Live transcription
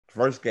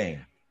First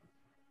game.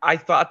 I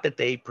thought that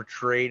they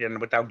portrayed, and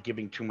without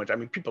giving too much, I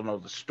mean, people know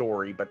the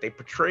story, but they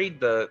portrayed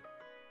the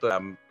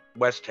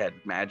Westhead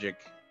Magic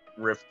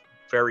rift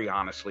very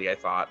honestly, I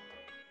thought.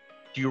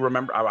 Do you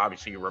remember?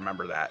 Obviously, you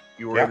remember that.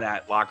 You were in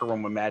that locker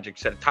room when Magic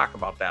said, talk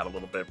about that a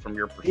little bit from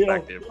your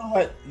perspective. You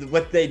know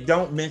what they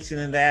don't mention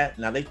in that,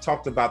 now they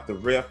talked about the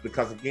rift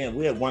because, again,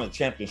 we had won a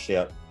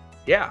championship.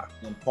 Yeah.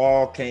 And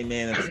Paul came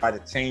in and tried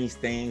to change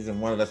things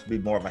and wanted us to be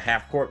more of a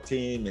half-court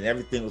team, and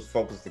everything was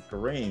focused on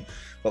Kareem.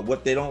 But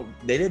what they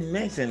didn't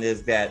mention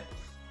is that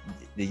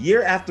the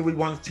year after we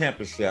won the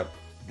championship,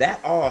 that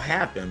all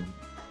happened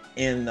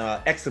in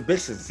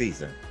exhibition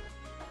season.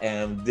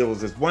 And there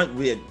was this one,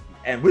 we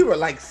were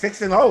like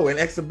 6-0 in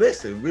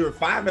exhibition. We were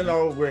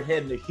 5-0. We're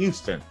heading to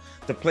Houston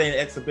to play an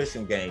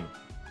exhibition game.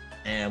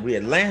 And we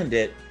had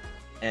landed,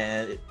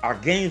 and our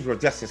games were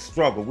just a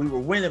struggle. We were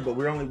winning, but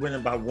we were only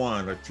winning by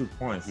 1 or 2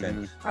 points.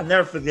 And I'll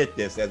never forget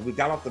this. As we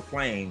got off the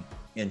plane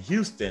in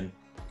Houston,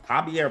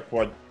 Hobby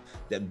Airport,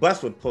 that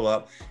bus would pull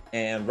up,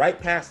 and right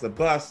past the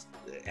bus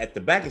at the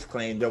baggage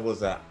claim, there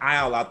was an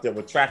aisle out there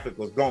where traffic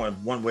was going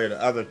one way or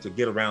the other to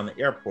get around the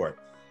airport.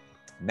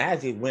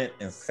 Magic went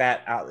and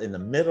sat out in the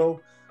middle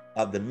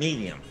of the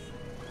medium.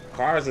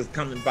 Cars is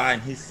coming by,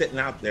 and he's sitting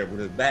out there with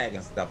his bag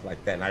and stuff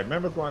like that. And I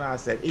remember going out and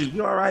said, "E,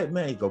 you all right,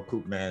 man?" He go,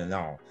 "Coop, man,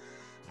 no,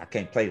 I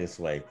can't play this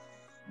way."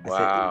 Wow.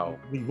 I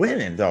said, "We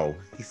winning though."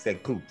 He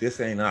said, "Coop, this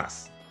ain't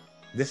us.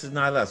 This is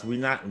not us. We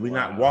not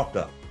walk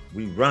up.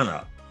 We run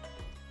up."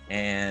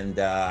 And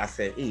I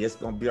said, "E, it's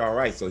gonna be all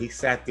right." So he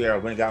sat there. I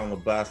went and got on the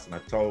bus, and I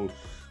told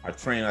our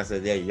trainer, I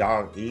said, "Yeah,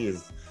 y'all, he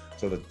is."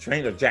 So the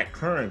trainer, Jack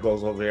Curran,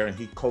 goes over there and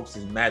he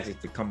coaches Magic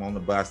to come on the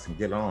bus and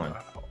get on.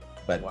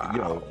 But you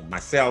know,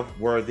 myself,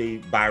 Worthy,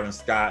 Byron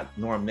Scott,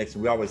 Norm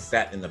Nixon, we always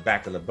sat in the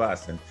back of the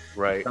bus. And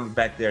he comes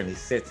back there and he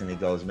sits and he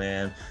goes,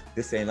 "Man,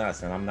 this ain't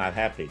us, and I'm not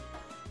happy."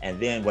 And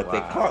then what they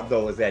caught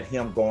though is that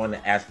him going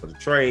to ask for the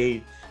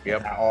trade.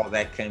 And how all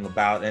that came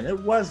about. And it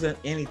wasn't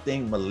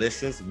anything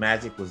malicious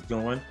Magic was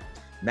doing.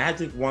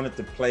 Magic wanted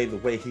to play the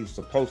way he was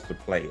supposed to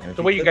play. And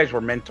the way you guys were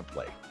meant to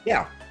play.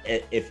 Yeah.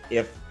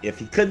 If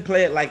he couldn't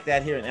play it like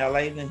that here in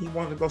LA, then he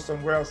wanted to go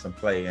somewhere else and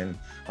play. And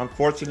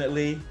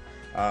unfortunately,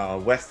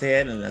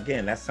 Westhead, and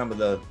again, that's some of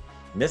the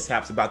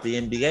mishaps about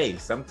the NBA.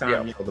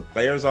 Sometimes you know, the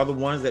players are the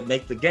ones that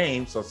make the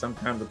game, so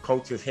sometimes the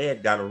coach's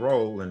head got a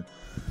roll. And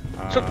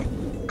so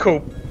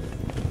Coop,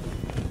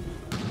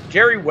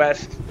 Jerry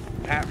West,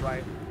 Pat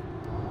Riley.